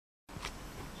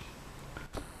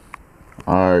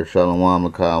Alright, Shalom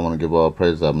Makai. I want to give all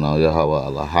praise up now. Yahweh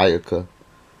Alahayaka,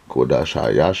 Kodash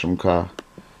Hayashimka,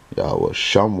 Yahweh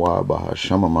Shamwa,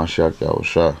 Bahashama Mashiach, Yahweh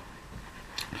Shah.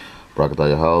 Brakata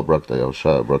Yahweh, Brakata Yahweh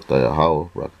Shah, Brakata Yahweh,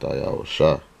 Brakata Yahweh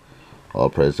Shah. All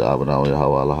praise to Abba now,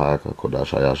 Yahweh Alahayaka,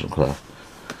 Kodash Hayashimka.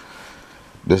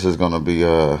 This is going to be,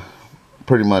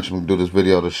 pretty much, we do this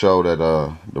video to show that,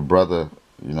 the brother,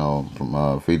 you know,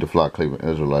 from, Feed the Flock Cleveland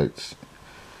Israelites,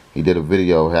 he did a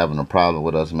video having a problem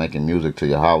with us making music to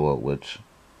Yahweh, which,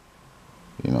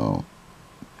 you know,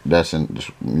 that's in,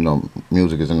 you know,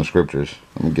 music is in the scriptures.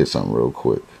 Let me get something real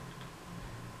quick.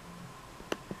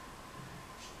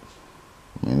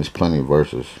 I mean, there's plenty of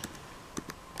verses,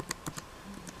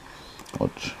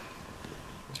 which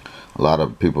a lot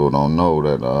of people don't know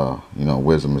that, you know,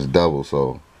 wisdom is double.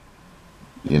 So,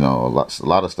 you know, a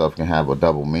lot of stuff can have a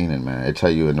double meaning, man. They tell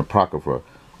you in the Apocrypha,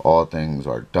 all things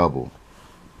are double.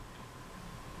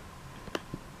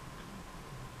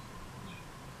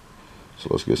 So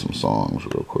let's get some songs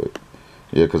real quick.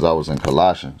 Yeah, because I was in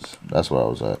Colossians. That's where I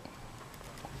was at.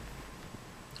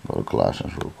 Go to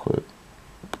Colossians real quick.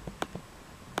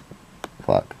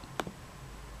 Fuck.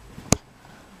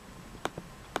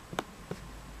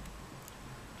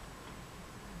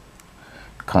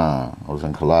 I was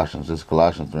in Colossians. This is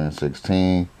Colossians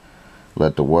 3:16.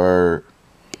 Let the word.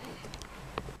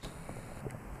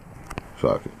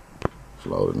 Fuck it. It's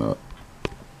loading up.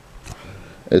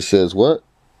 It says what?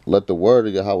 Let the word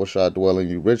of Yahweh Shah dwell in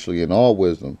you richly in all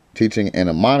wisdom, teaching and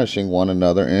admonishing one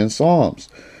another in psalms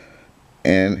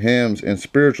and hymns and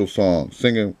spiritual songs,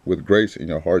 singing with grace in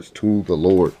your hearts to the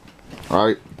Lord. All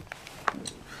right.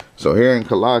 So here in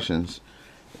Colossians,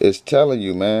 it's telling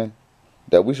you, man,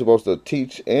 that we're supposed to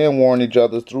teach and warn each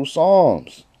other through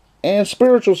psalms and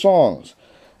spiritual songs.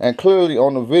 And clearly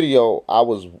on the video, I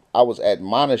was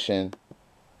admonishing,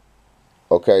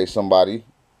 okay, somebody.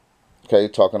 Okay,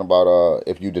 talking about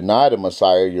if you deny the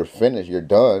Messiah, you're finished, you're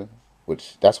done.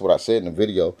 Which that's what I said in the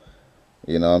video.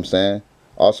 You know what I'm saying?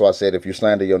 Also, I said if you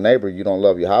slander your neighbor, you don't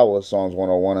love Yahweh. Psalms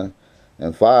 101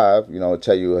 and 5. You know,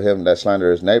 tell you him that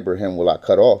slander his neighbor, him will I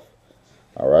cut off.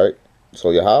 All right.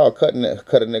 So Yahweh cut a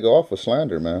nigga off for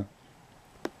slander, man.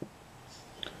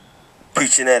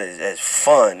 Preaching that is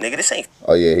fun, nigga. This ain't.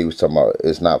 Oh yeah, he was talking about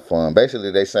it's not fun. Basically,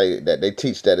 they say that they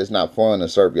teach that it's not fun to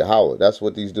serve Yahweh. That's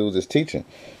what these dudes is teaching,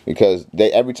 because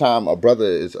they every time a brother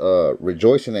is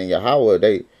rejoicing in Yahweh,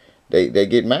 they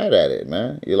get mad at it,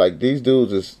 man. You're like, these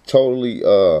dudes is totally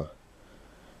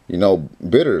you know,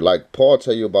 bitter. Like Paul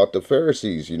tell you about the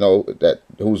Pharisees, you know, that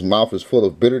whose mouth is full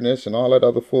of bitterness and all that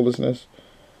other foolishness.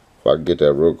 If I can get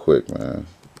that real quick, man,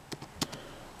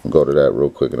 I'll go to that real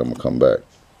quick and I'm gonna come back.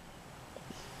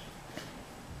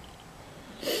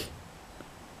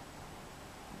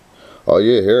 Oh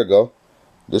yeah, here we go.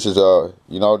 This is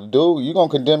you know, the dude, you gonna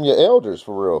condemn your elders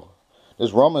for real.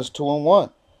 This Romans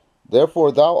 2:1.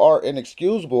 Therefore thou art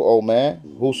inexcusable, O man,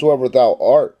 whosoever thou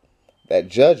art that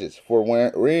judgest. For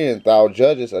wherein thou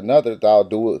judgest another, thou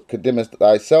condemnest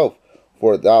thyself.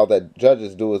 For thou that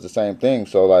judgest doest the same thing.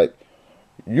 So like,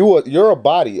 you're a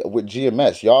body with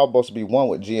GMS. Y'all supposed to be one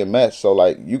with GMS. So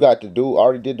like, you got to do. I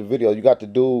already did the video. You got to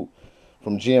do.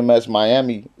 From GMS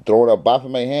Miami, throwing up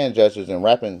Baphomet hand gestures and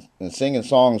rapping and singing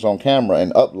songs on camera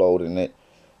and uploading it.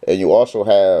 And you also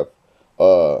have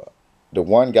the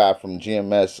one guy from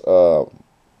GMS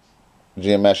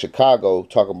Chicago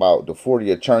talking about the 40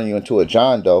 will turn you into a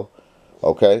John Doe.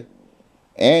 Okay.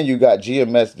 And you got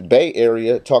GMS the Bay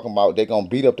Area talking about they gonna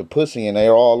beat up the pussy and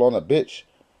they're all on a bitch.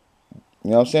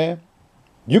 You know what I'm saying?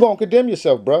 You gonna condemn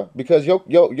yourself, bro, because your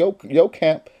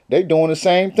camp, they doing the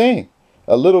same thing.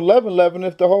 A little leaven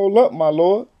if the whole lump, my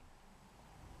lord.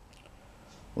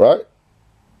 Right?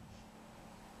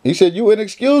 He said you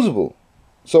inexcusable.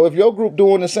 So if your group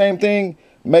doing the same thing,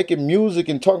 making music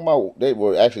and talking about,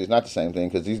 actually it's not the same thing,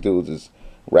 because these dudes is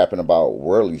rapping about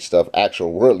worldly stuff,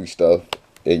 actual worldly stuff,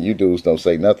 and you dudes don't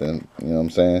say nothing. You know what I'm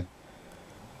saying?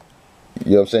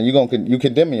 You know what I'm saying? You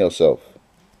condemning yourself,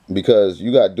 because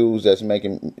you got dudes that's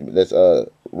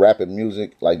rapping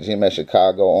music like GMS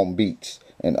Chicago on beats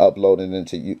and uploading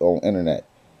into you on internet.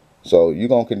 So you're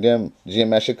going to condemn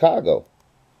GMS Chicago.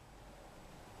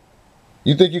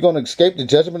 You think you're going to escape the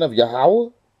judgment of Yahweh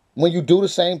when you do the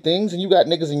same things and you got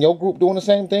niggas in your group doing the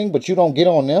same thing, but you don't get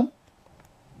on them?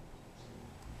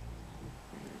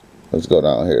 Let's go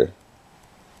down here.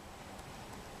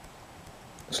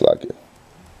 It's like it.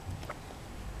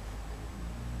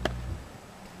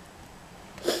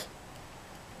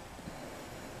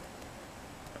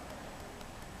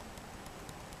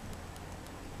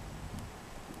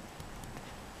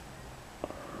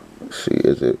 See,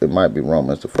 it might be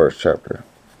Romans, the 1st chapter.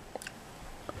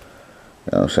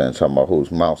 You know what I'm saying? Talking about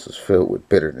whose mouth is filled with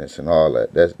bitterness and all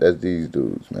that. That's these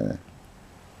dudes, man.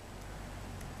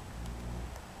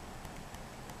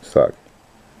 Suck.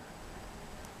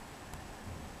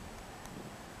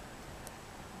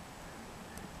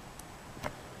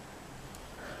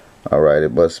 All right,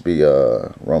 it must be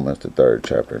Romans the 3rd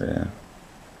chapter then.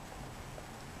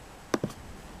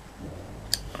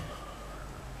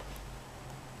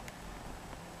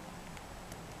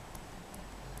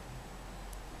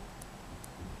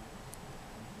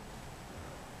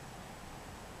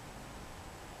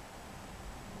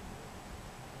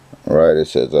 All right, it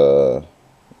says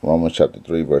Romans chapter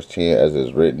 3 verse 10, as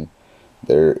is written,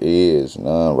 there is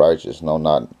none righteous, no,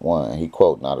 not one. He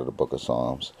quoting out of the book of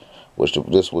Psalms, which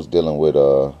this was dealing with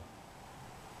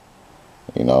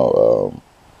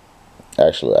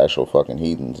actual fucking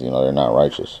heathens. You know, they're not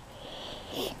righteous.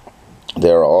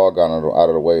 They are all gone out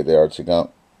of the way. They are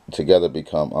together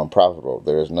become unprofitable.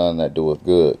 There is none that doeth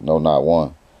good, no, not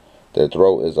one. Their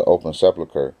throat is an open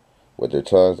sepulchre. With their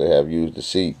tongues they have used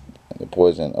deceit, and the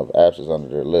poison of ashes under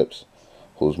their lips,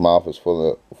 whose mouth is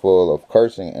full of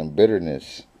cursing and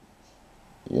bitterness.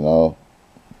 You know,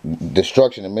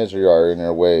 destruction and misery are in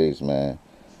their ways, man.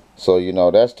 So, you know,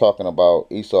 that's talking about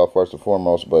Esau first and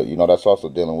foremost, but, you know, that's also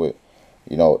dealing with,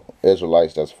 you know,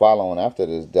 Israelites that's following after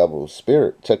this devil's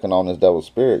spirit, taking on this devil's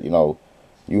spirit. You know,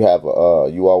 you have,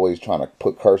 you always trying to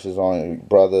put curses on your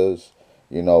brothers.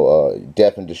 You know,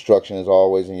 death and destruction is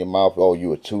always in your mouth. Oh,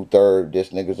 you a 2/3. This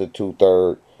nigga's a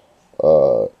 2/3.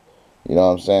 You know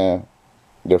what I'm saying?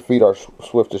 Their feet are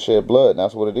swift to shed blood, and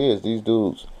that's what it is. These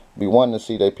dudes be wanting to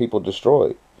see their people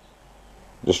destroyed.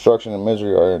 Destruction and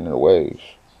misery are in their ways,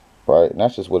 right? And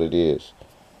that's just what it is.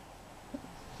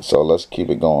 So let's keep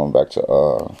it going back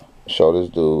to show this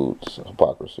dude's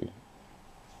hypocrisy.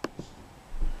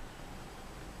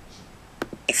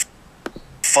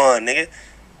 Fun, nigga.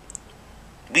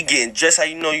 We getting dressed how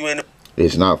you know you in the...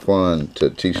 It's not fun to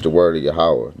teach the word of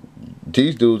Yahweh.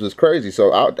 These dudes is crazy. So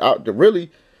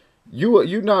really,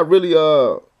 you're not really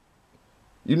doing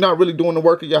the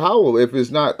work of Yahweh if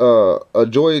it's not a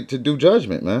joy to do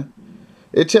judgment, man.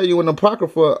 It tell you in the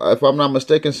Apocrypha, if I'm not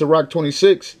mistaken, Sirach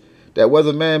 26, that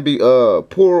whether man be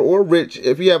poor or rich,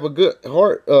 if he have a good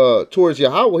heart towards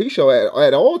Yahweh, he shall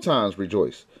at all times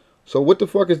rejoice. So what the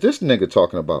fuck is this nigga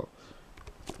talking about?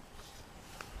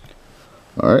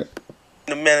 All right.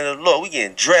 The man of the Lord, we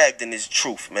getting dragged in this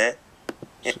truth, man.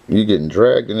 You getting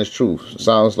dragged in this truth.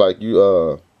 Sounds like you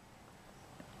know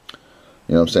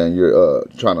what I'm saying, you're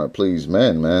trying to please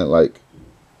men, man. Like,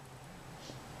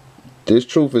 this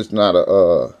truth is not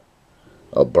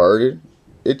a burden.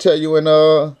 It tell you in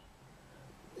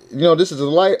you know, this is a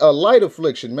light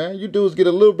affliction, man. You dudes get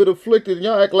a little bit afflicted and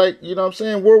y'all act like, you know what I'm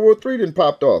saying, World War III done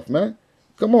popped off, man.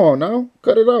 Come on now.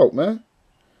 Cut it out, man.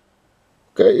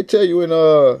 Okay, it tell you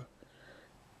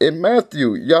in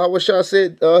Matthew, Yahweh Shah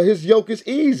said his yoke is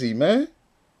easy, man.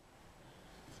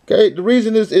 Okay, the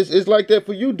reason is like that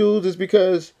for you dudes is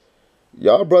because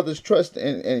y'all brothers trust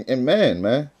in man,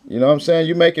 man. You know what I'm saying?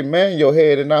 You making man your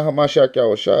head and not Hamashiach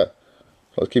Yahweh Shah.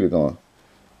 Let's keep it going.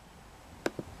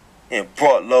 And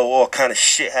brought low, all kind of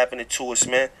shit happening to us,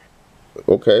 man.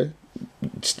 Okay,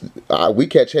 we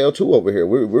catch hell too over here.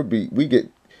 We get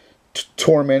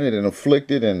tormented and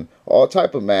afflicted and all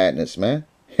type of madness, man.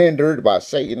 Hindered by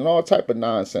Satan and all type of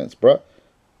nonsense, bruh.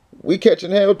 We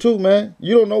catching hell too, man.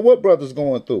 You don't know what brother's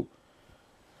going through.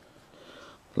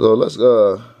 So let's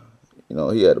you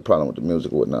know, he had a problem with the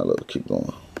music and whatnot. Let's keep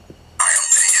going.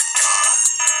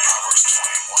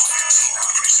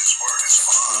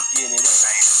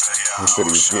 He said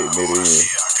he was getting it in.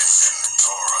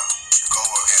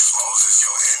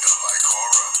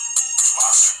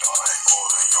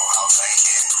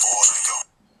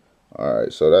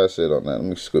 Alright, so that's it on that. Let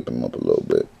me skip him up a little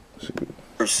bit.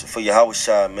 For Yahweh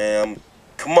Shah, man.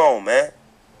 Come on, man.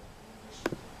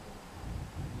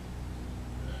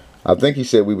 I think he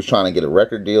said we was trying to get a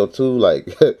record deal too. Like,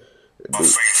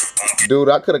 dude,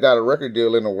 I could have got a record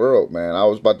deal in the world, man. I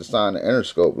was about to sign the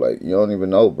Interscope. Like, you don't even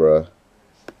know, bruh.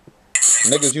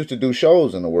 Niggas used to do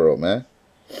shows in the world, man.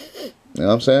 You know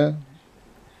what I'm saying?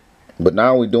 But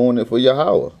now we doing it for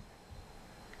Yahweh.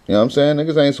 You know what I'm saying?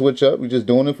 Niggas ain't switch up. We just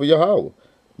doing it for Yahweh.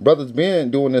 Brothers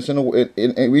been doing this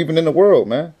even in the world,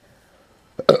 man.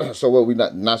 So what, we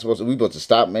not supposed to? We supposed to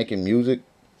stop making music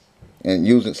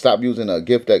and stop using a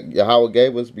gift that Yahweh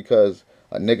gave us because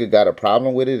a nigga got a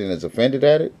problem with it and is offended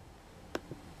at it?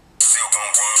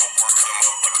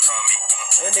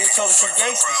 That nigga told us some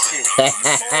gangster shit.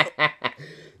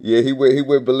 Yeah, he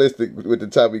went ballistic with the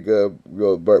Tommy gun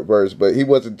verse, but he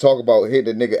wasn't talking about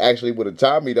hitting a nigga actually with a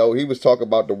Tommy though. He was talking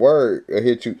about the word,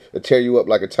 hit you, tear you up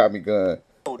like a Tommy gun.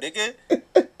 Oh, nigga.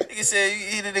 Nigga said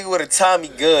you hit a nigga with a Tommy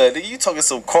gun. Nigga, you talking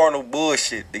some carnal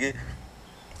bullshit, nigga.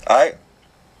 Alright?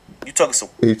 You talking some...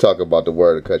 He talking about the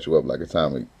word to cut you up like a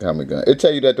Tommy gun. It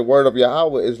tell you that the word of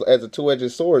Yahweh is as a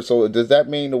two-edged sword. So does that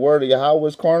mean the word of Yahweh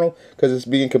is carnal? Because it's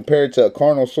being compared to a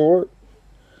carnal sword?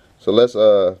 So let's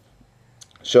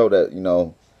show that, you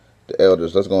know, the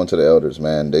elders. Let's go into the elders,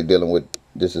 man. They dealing with,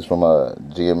 this is from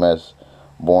GMS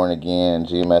Born Again,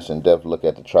 GMS in Depth. Look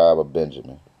at the tribe of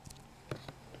Benjamin.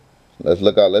 Let's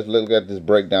look at this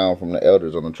breakdown from the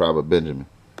elders on the tribe of Benjamin.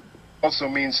 Also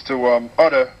means to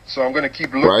utter, so I'm going to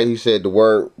keep looking. Right, he said the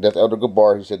word, that's Elder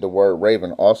Gabar, he said the word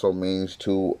ravin also means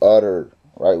to utter.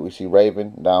 Right, we see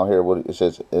ravin down here, what it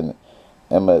says, an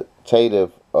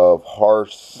imitative of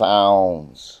harsh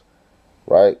sounds.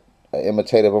 Right, an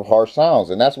imitative of harsh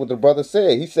sounds. And that's what the brother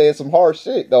said. He said some harsh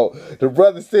shit, though. The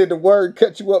brother said the word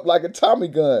cut you up like a Tommy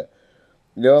gun.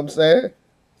 You know what I'm saying?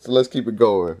 So let's keep it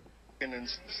going.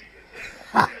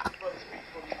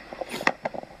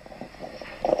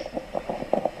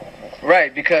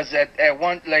 Right, because at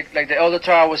one, like the Elder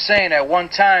Torah was saying, at one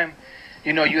time,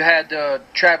 you know, you had the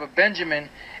tribe of Benjamin,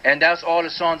 and that's all the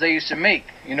songs they used to make.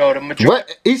 You know, the majority.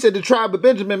 What? He said the tribe of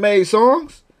Benjamin made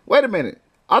songs? Wait a minute.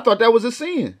 I thought that was a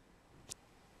sin.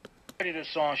 The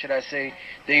song, should I say,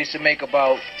 they used to make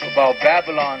about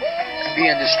Babylon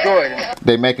being destroyed.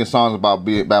 They making songs about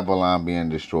Babylon being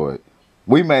destroyed.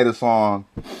 We made a song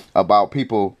about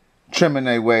people trimming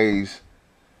their ways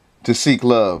to seek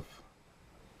love.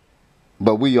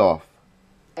 But we off.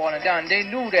 On and down, they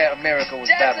knew that America was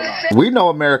Babylon. We know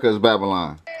America is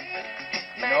Babylon.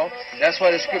 You know, that's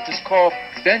why the scriptures call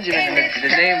Benjamin. The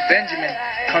name Benjamin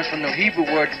comes from the Hebrew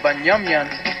word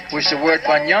Banyamyan, which the word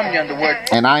Banyamyan, the word.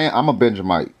 And I'm a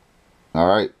Benjamite. All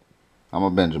right, I'm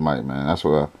a Benjamite, man. That's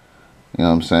what, you know what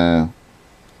I'm saying.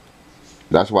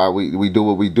 That's why we do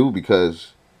what we do,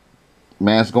 because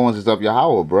man's going to stuff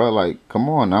Yahweh, bro. Like, come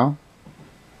on now.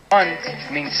 Son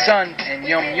means son, and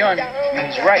Yum Yun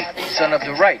means right, son of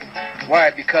the right. Why?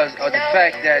 Because of the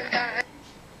fact that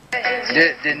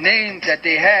the name that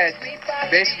they had,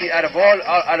 basically out of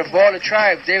all the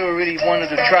tribes, they were really one of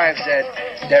the tribes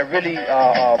that really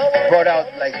brought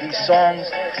out like these songs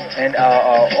and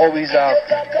always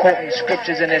quoting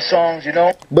scriptures in their songs, you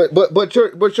know. But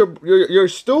your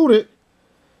student,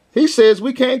 he says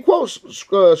we can't quote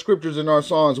scriptures in our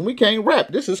songs and we can't rap.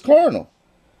 This is carnal.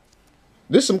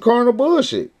 This is some carnal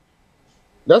bullshit.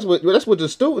 That's what the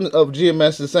student of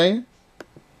GMS is saying.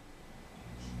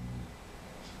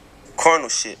 Carnal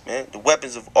shit, man. The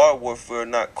weapons of our warfare are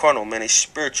not carnal, man. They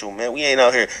spiritual, man. We ain't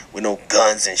out here with no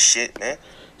guns and shit, man.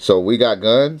 So we got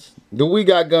guns? Do we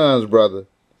got guns, brother?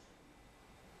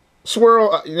 Swear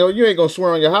on, you know, you ain't gonna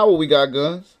swear on Yahweh we got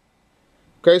guns.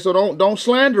 Okay, so don't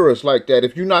slander us like that.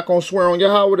 If you're not gonna swear on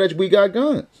Yahweh that we got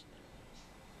guns.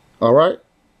 All right?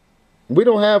 We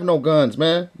don't have no guns,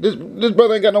 man. This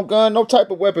brother ain't got no gun, no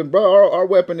type of weapon, bro. Our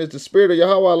weapon is the spirit of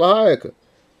Yahweh Lahayaka.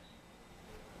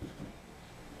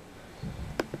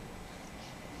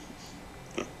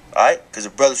 Alright? Because the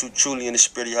brothers who truly in the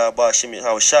spirit of Yahweh Hashem and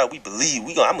Hawashah, we believe.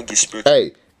 I'm going to get spiritual.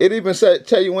 Hey, it even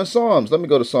tell you in Psalms. Let me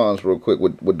go to Psalms real quick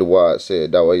what Dawad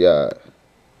said. Dawayad.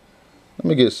 Let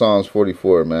me get Psalms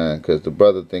 44, man, because the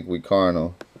brother think we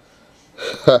carnal.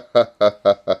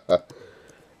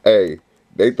 Hey.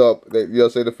 They thought, you know,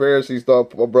 say the Pharisees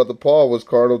thought my brother Paul was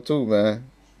carnal too, man.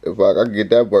 If I can get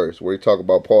that verse where he talk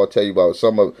about Paul, tell you about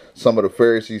some of the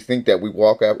Pharisees think that we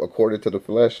walk out according to the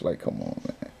flesh. Like, come on,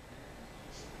 man.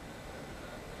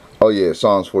 Oh yeah,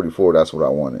 Psalms 44. That's what I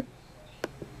wanted.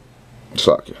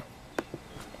 Suck you.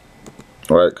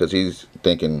 All right, because he's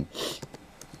thinking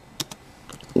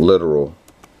literal,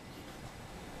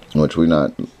 which we're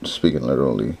not speaking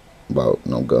literally about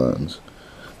no guns.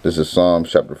 This is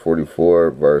Psalms chapter 44,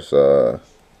 verse 4.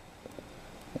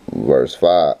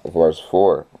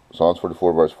 Psalms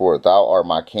 44, verse 4. Thou art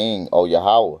my king, O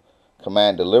Yahweh.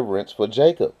 Command deliverance for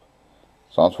Jacob.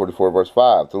 Psalms 44, verse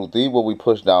 5. Through thee will we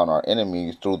push down our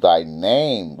enemies. Through thy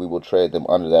name we will tread them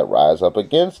under that rise up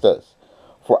against us.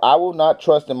 For I will not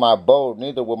trust in my bow,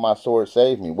 neither will my sword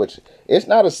save me. Which, it's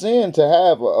not a sin to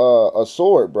have a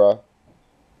sword, bruh.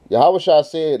 Yahweh Shah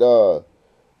said,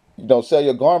 you don't sell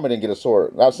your garment and get a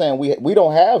sword. I'm saying we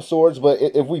don't have swords, but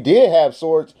if we did have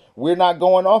swords, we're not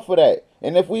going off of that.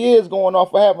 And if we is going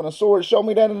off of having a sword, show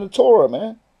me that in the Torah,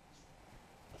 man.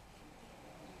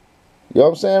 You know what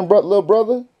I'm saying, little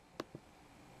brother?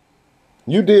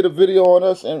 You did a video on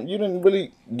us and you didn't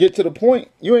really get to the point.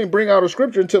 You ain't bring out a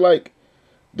scripture until like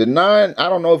the I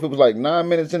don't know if it was like 9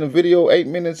 minutes in the video, 8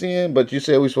 minutes in, but you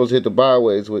said we supposed to hit the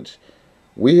byways, which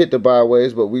we hit the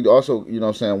byways, but we also, you know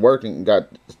what I'm saying, working, got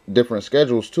different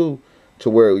schedules too to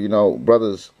where, you know,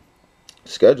 brothers'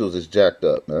 schedules is jacked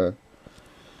up, man.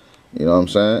 You know what I'm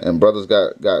saying? And brothers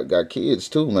got kids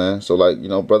too, man. So like, you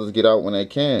know, brothers get out when they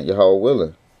can, Yahweh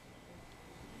willing.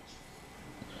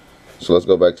 So let's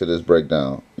go back to this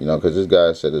breakdown, you know, because this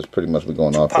guy said it's pretty much we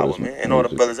going off Power, of this man. And all the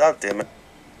brothers out there, man.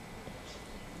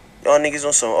 Y'all niggas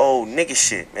on some old nigga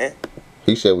shit, man.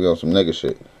 He said we on some nigga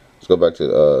shit. Let's go back to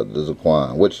the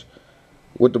Zaquan, which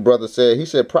what the brother said. He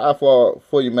said pride for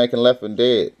you making left and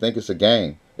dead. Think it's a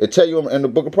game. It tell you in the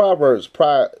book of Proverbs,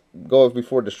 pride goes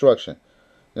before destruction.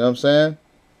 You know what I'm saying?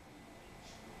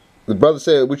 The brother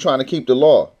said we're trying to keep the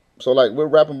law. So like we're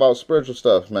rapping about spiritual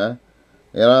stuff, man.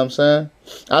 You know what I'm saying?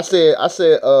 I said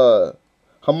Hamashiach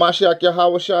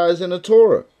Yahushua is in the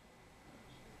Torah.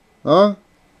 Huh?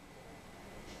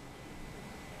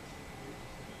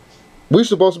 We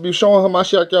supposed to be showing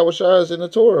Hamashiach Yahushua is in the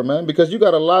Torah, man, because you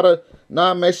got a lot of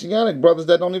non-Messianic brothers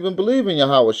that don't even believe in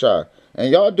Yahushua.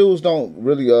 And y'all dudes don't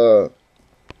really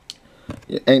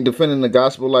ain't defending the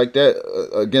gospel like that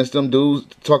against them dudes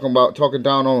talking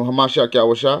down on Hamashiach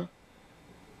Yahushua.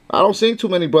 I don't see too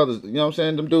many brothers, you know what I'm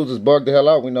saying? Them dudes is bugged the hell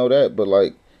out, we know that, but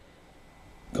like,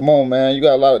 come on, man, you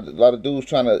got a lot of dudes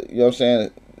trying to, you know what I'm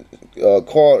saying,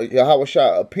 call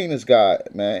Yahushua a penis god,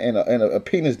 man, and a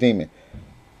penis demon.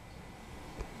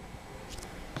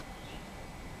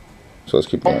 So let's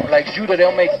keep going. Like Judah,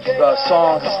 they'll make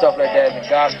songs and stuff like that, and the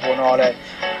gospel and all that.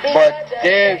 But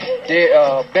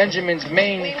Benjamin's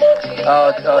main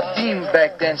theme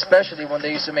back then, especially when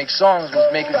they used to make songs,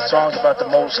 was making songs about the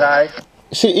Most High.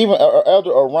 See, even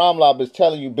Elder Ramlab is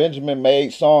telling you Benjamin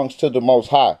made songs to the Most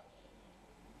High.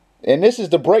 And this is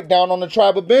the breakdown on the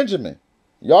tribe of Benjamin.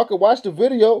 Y'all can watch the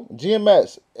video,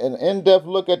 GMS, an in-depth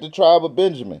look at the tribe of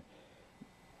Benjamin.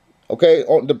 Okay,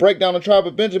 the breakdown of the tribe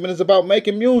of Benjamin is about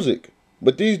making music.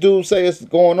 But these dudes say it's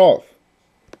going off.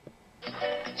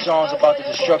 Songs about the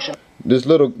destruction. This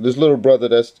little brother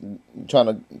that's trying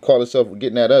to call himself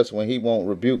getting at us when he won't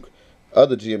rebuke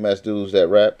other GMS dudes that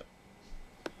rap.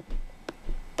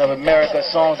 Of America,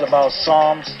 songs about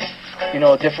Psalms, you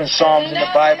know, different Psalms in the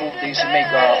Bible. They used to make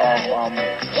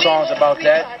songs about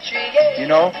that, you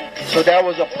know. So that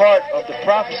was a part of the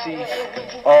prophecy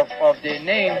of their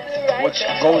name, which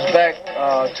goes back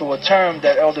to a term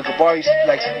that Elder Gabar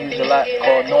likes to use a lot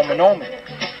called nomen omen,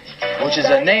 which is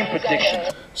a name prediction.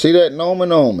 See that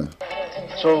nomen omen?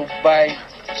 So by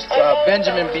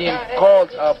Benjamin being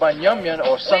called Banyamyan,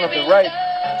 or son of the right,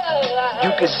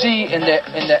 you could see in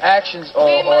the actions, or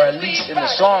at least in the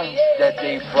song that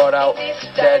they brought out,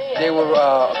 that they were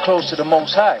close to the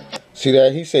Most High. See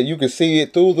that? He said you could see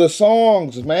it through the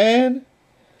songs, man.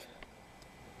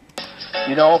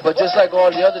 You know, but just like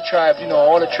all the other tribes, you know,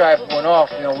 all the tribes went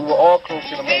off. You know, we were all close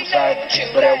to the Most High,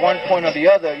 but at one point or the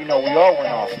other, you know, we all went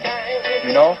off.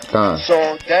 You know?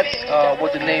 So that's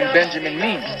what the name Benjamin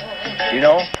means. You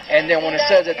know? And then when it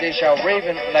says that they shall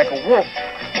raven like a wolf,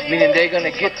 meaning they're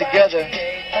going to get together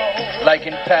like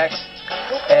in packs,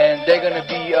 and they're going to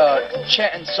be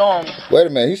chanting songs. Wait a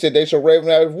minute. He said they shall raven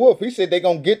like a wolf. He said they're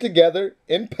going to get together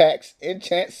in packs and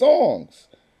chant songs.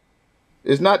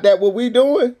 Is not that what we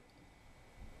doing?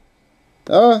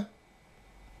 Huh?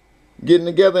 Getting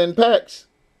together in packs,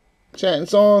 chanting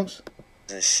songs.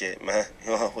 This shit, man.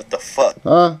 What the fuck?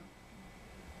 Huh?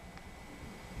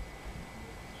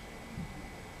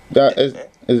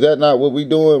 Is that not what we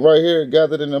doing right here,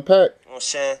 gathered in a pack? You know what I'm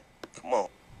saying? Come on.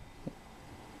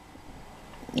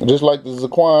 Just like the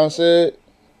Zaquan said.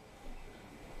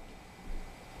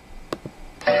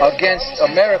 Against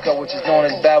America, which is known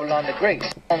as Babylon the Great.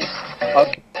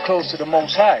 Close to the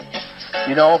Most High.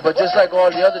 You know, but just like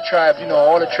all the other tribes, you know,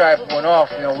 all the tribes went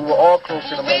off. You know, we were all close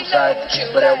to the Most High,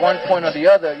 but at one point or the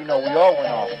other, you know, we all went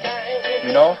off.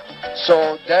 You know,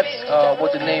 so that's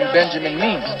what the name Benjamin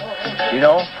means. You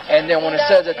know, and then when it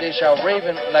says that they shall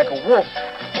raven like a wolf,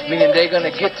 meaning they're gonna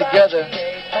get together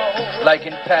like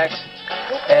in packs,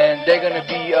 and they're gonna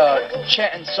be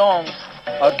chanting songs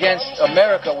against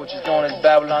America, which is known as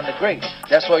Babylon the Great.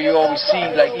 That's why you always see,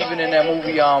 like, even in that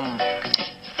movie,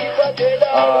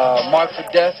 Marked for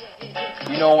Death,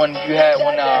 you know, when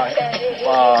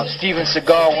Steven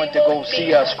Seagal went to go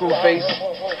see Screwface,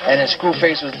 and then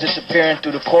Screwface was disappearing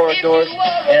through the corridors,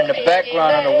 and in the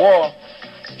background on the wall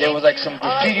there was like some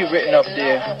graffiti written up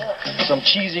there, some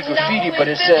cheesy graffiti, but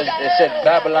it said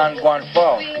Babylon gonna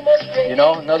fall. You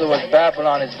know, in other words,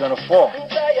 Babylon is gonna fall.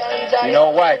 You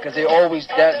know why? Because they always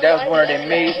that was one of their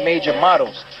major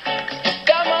mottos.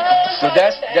 So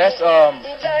that's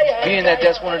being that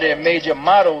that's one of their major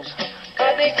mottos.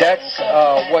 That's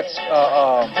what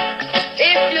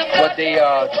they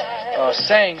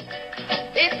sang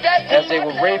as they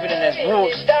were ravening as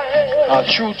wolves,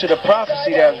 true to the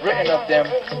prophecy that was written of them,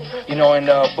 you know, in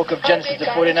the book of Genesis, the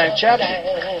 49th chapter.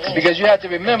 Because you have to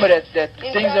remember that the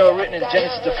things that were written in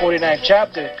Genesis, the 49th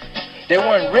chapter, they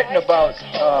weren't written about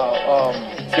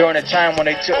during the time when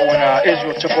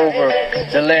Israel took over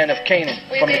the land of Canaan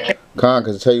from the Con,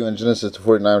 because I tell you in Genesis, the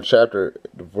 49th chapter,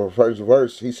 the first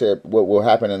verse, he said what will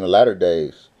happen in the latter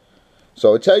days.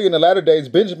 So I tell you in the latter days,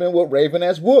 Benjamin will raven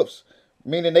as wolves.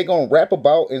 Meaning they going to rap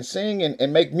about and sing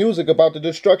and make music about the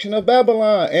destruction of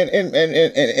Babylon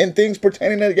and things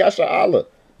pertaining to Yasha Allah.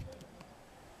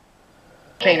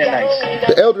 Canaanites.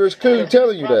 The elder is clearly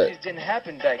telling you that. Prophecies didn't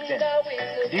happen back then.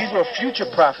 These were future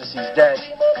prophecies that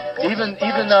even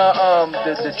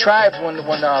the tribes when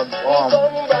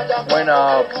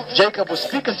Jacob was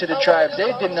speaking to the tribes,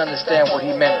 they didn't understand what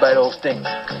he meant by those things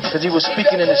because he was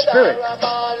speaking in the spirit.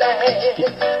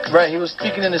 He was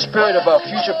speaking in the spirit about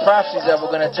future prophecies that were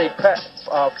going to take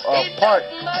part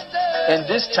in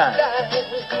this time.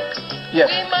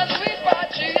 Yes.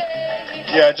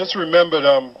 Yeah, I just remembered.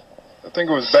 I think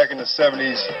it was back in the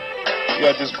 70s. You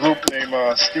had this group named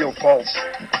Steel Pulse,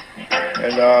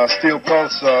 and Steel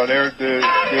Pulse, they're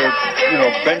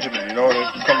Benjamin. You know, they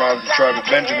come out of the tribe of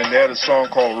Benjamin. They had a song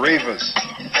called Ravers.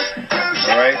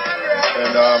 All right,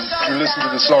 and if you listen to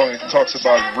the song, it talks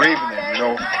about ravening. You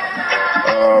know,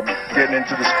 getting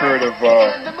into the spirit of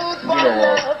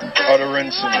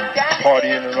utterance and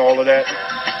partying and all of that.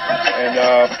 And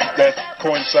that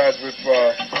coincides with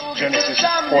Genesis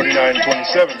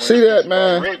 49:27. See that,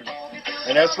 man?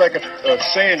 And that's like a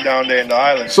saying down there in the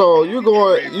islands. So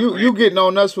you getting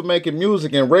on us for making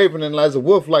music and ravening as a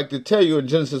wolf, like to tell you in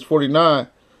Genesis 49.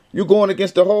 You going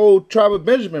against the whole tribe of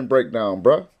Benjamin breakdown,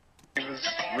 bruh.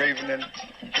 Ravening,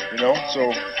 you know,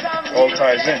 so all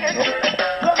ties in, you know.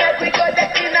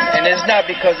 And it's not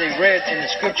because they read in the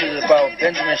scriptures about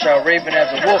Benjamin shall raven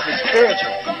as a wolf. It's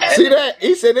spiritual. See that?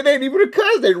 He said it ain't even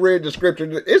because they read the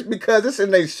scripture. It's because it's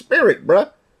in their spirit,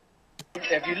 bruh.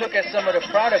 If you look at some of the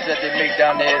products that they make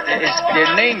down there,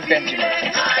 they're named Benjamin.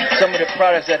 Some of the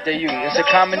products that they use, it's a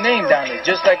common name down there.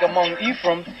 Just like among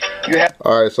Ephraim, you have.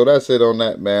 All right, so that's it on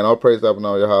that, man. All praise up and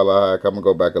all your holla. I'm gonna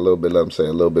go back a little bit. Let them say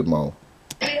a little bit more.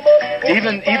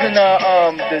 Even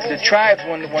the tribes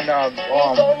when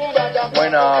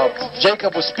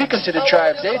Jacob was speaking to the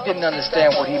tribes, they didn't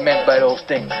understand what he meant by those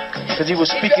things because he was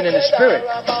speaking in the spirit,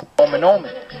 omen,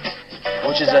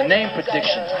 which is a name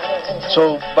prediction.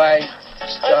 So by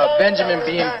Benjamin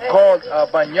being called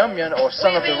Banyamyan or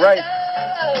son of the right,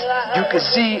 you could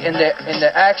see in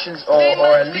the actions or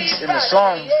at least in the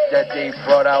songs that they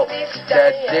brought out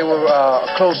that they were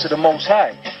close to the Most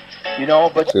High. You know,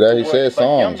 but see that he said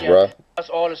songs, bruh. That's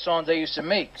all the songs they used to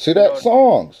make. See that,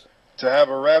 songs. To have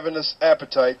a ravenous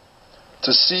appetite,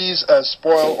 to seize as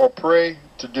spoil or prey,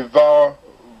 to devour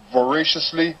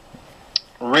voraciously,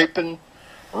 rapine,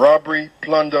 robbery,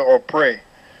 plunder, or prey.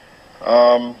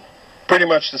 Pretty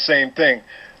much the same thing.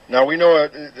 Now we know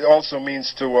it also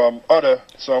means to utter,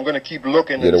 so I'm going to keep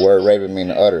looking. Yeah, the word raven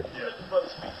means to utter.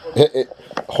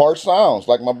 Harsh sounds,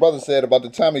 like my brother said about the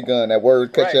Tommy gun. That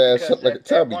word cut your ass up like a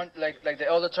Tommy. Like the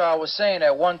Elder Torah was saying,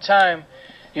 at one time,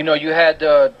 you know, you had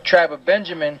the tribe of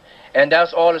Benjamin, and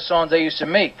that's all the songs they used to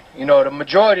make. You know, the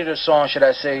majority of the songs, should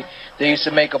I say, they used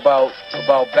to make about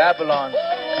Babylon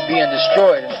being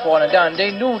destroyed and falling down.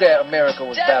 They knew that America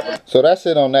was Babylon. So that's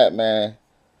it on that, man.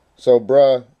 So,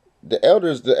 bruh, the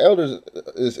elders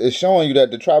is showing you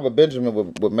that the tribe of Benjamin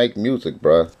would make music,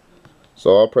 bruh.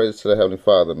 So all praise to the Heavenly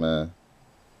Father, man.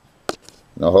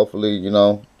 You know, hopefully, you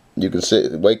know, you can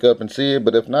wake up and see it,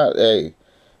 but if not, hey, you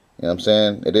know what I'm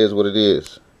saying? It is what it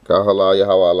is. Ka halal Yahweh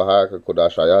Allahaka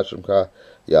Kodash Ayashim Ka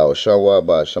Yahweh Shawah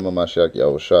Ba Shema Mashak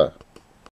Yahweh Shah.